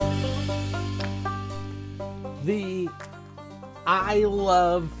The I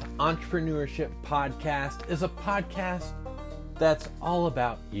Love Entrepreneurship podcast is a podcast that's all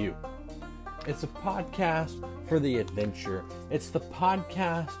about you. It's a podcast for the adventure. It's the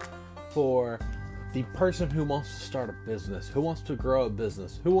podcast for the person who wants to start a business, who wants to grow a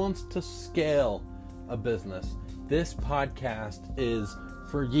business, who wants to scale a business. This podcast is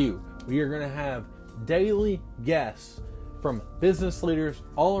for you. We are going to have daily guests from business leaders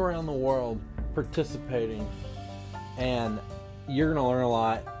all around the world participating, and you're going to learn a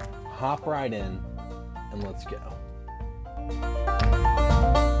lot. Hop right in and let's go.